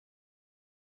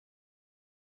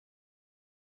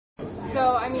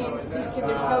So, I mean, these kids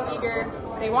are so eager.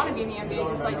 They want to be in the NBA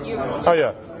just like you. Oh,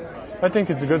 yeah. I think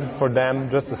it's good for them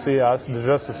just to see us,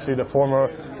 just to see the former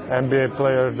NBA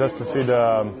players, just to see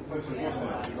the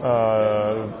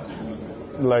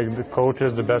like the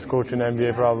coaches, the best coach in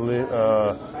NBA probably,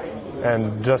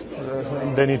 and just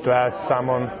they need to ask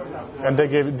someone, and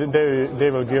they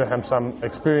will give him some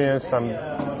experience, some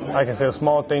I can say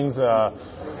small things.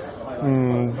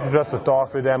 Just to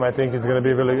talk with them, I think it's going to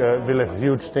be really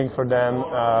huge thing for them.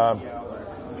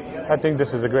 I think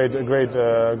this is a great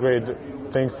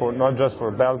thing for not just for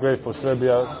Belgrade, for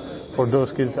Serbia, for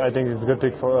those kids. I think it's a good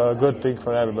thing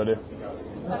for everybody.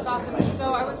 That's awesome.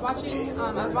 So I was watching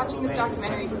this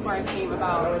documentary before I came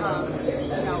about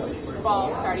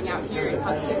ball starting out here and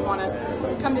how the kids want to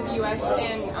come to the U.S.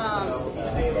 And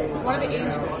one of the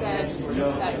agents said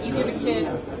that you give a kid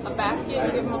a basket,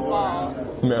 you give him a ball,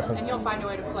 and you'll find a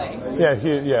way to play. Yeah,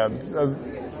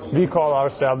 we call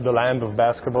ourselves the land of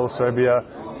basketball, Serbia,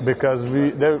 because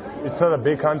it's not a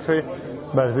big country,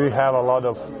 but we have a lot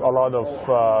of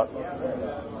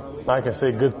I can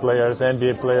say good players,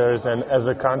 NBA players, and as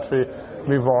a country,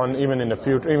 we won even in the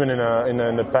future, even in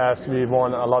the past, we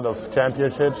won a lot of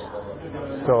championships.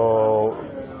 So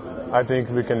I think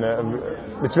we can.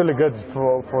 It's really good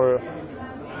for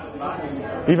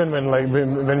even when we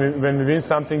win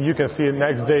something, you can see it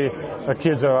next day. The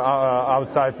kids are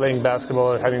outside playing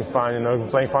basketball, having fun,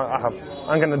 playing fun.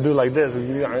 I'm gonna do like this.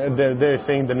 They're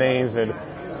saying the names, and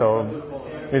so.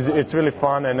 It's really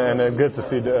fun and good to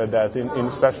see that,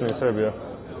 especially in Serbia.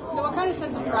 So what kind of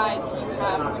sense of pride do you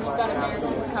have when you've got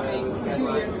Americans coming to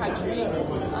your country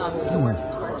to work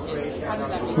with your kids? How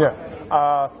does that make you feel?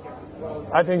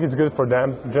 I think it's good for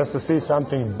them just to see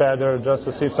something better, just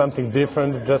to see something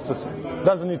different.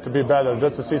 Doesn't need to be better,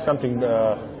 just to see something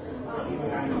new,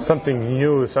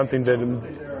 something that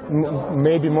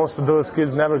maybe most of those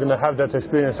kids never gonna have that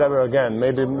experience ever again.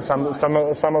 Maybe some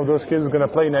of those kids are gonna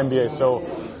play in NBA. So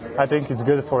I think it's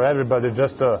good for everybody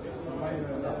just to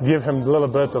give him a little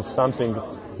bit of something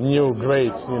new,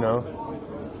 great,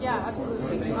 Yeah,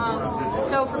 absolutely.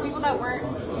 So for people that weren't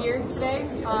here today,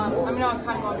 I'm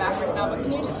kind of going backwards now, but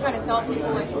can you just kind of tell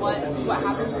people like what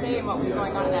happened today and what was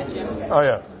going on in that gym? Oh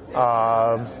yeah.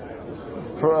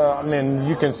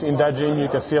 You can see in that gym you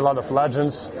can see a lot of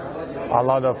legends, a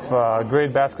lot of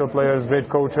great basketball players, great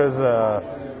coaches,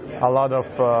 a lot of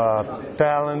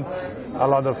talent, a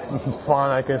lot of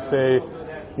fun. I can say,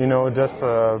 just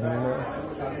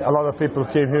a lot of people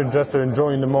came here just to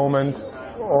enjoy the moment,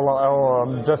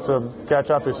 or just to catch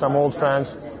up with some old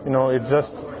friends. It's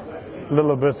just a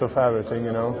little bit of everything.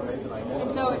 And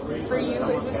so, for you,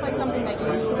 is this like something that you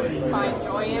find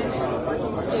joy in and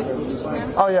working with kids and teaching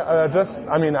them? Oh yeah,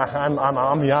 I'm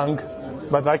young,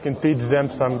 but I can teach them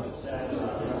some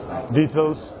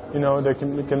details. They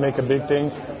can make a big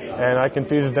thing, and I can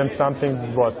teach them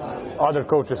something what other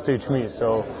coaches teach me.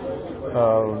 So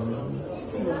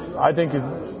I think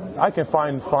I can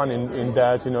find fun in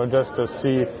that. Just to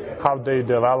see how they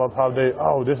develop,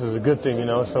 this is a good thing.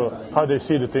 So how they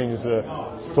see the things.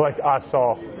 Like I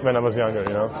saw when I was younger,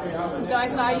 So I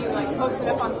saw you posted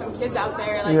up on some kids out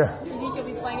there. Yeah. Do you think you'll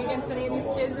be playing against any of these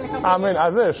kids in a couple I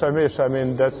years? wish. I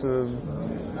mean, that's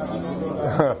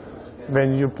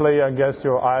when you play against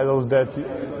your idols.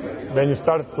 When you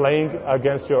start playing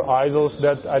against your idols,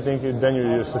 that I think then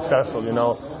you're successful.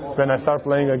 When I start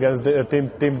playing against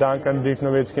Tim Duncan, Dirk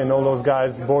Nowitzki, and all those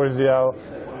guys, Boris Diaw,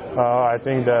 I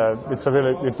think that it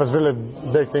was really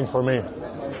big thing for me.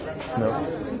 So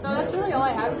that's really all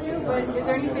I have for you, but is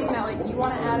there anything that you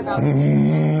want to add about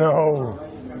No.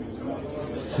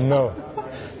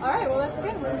 All right, well that's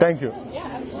good. Thank you.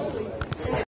 Yeah, absolutely.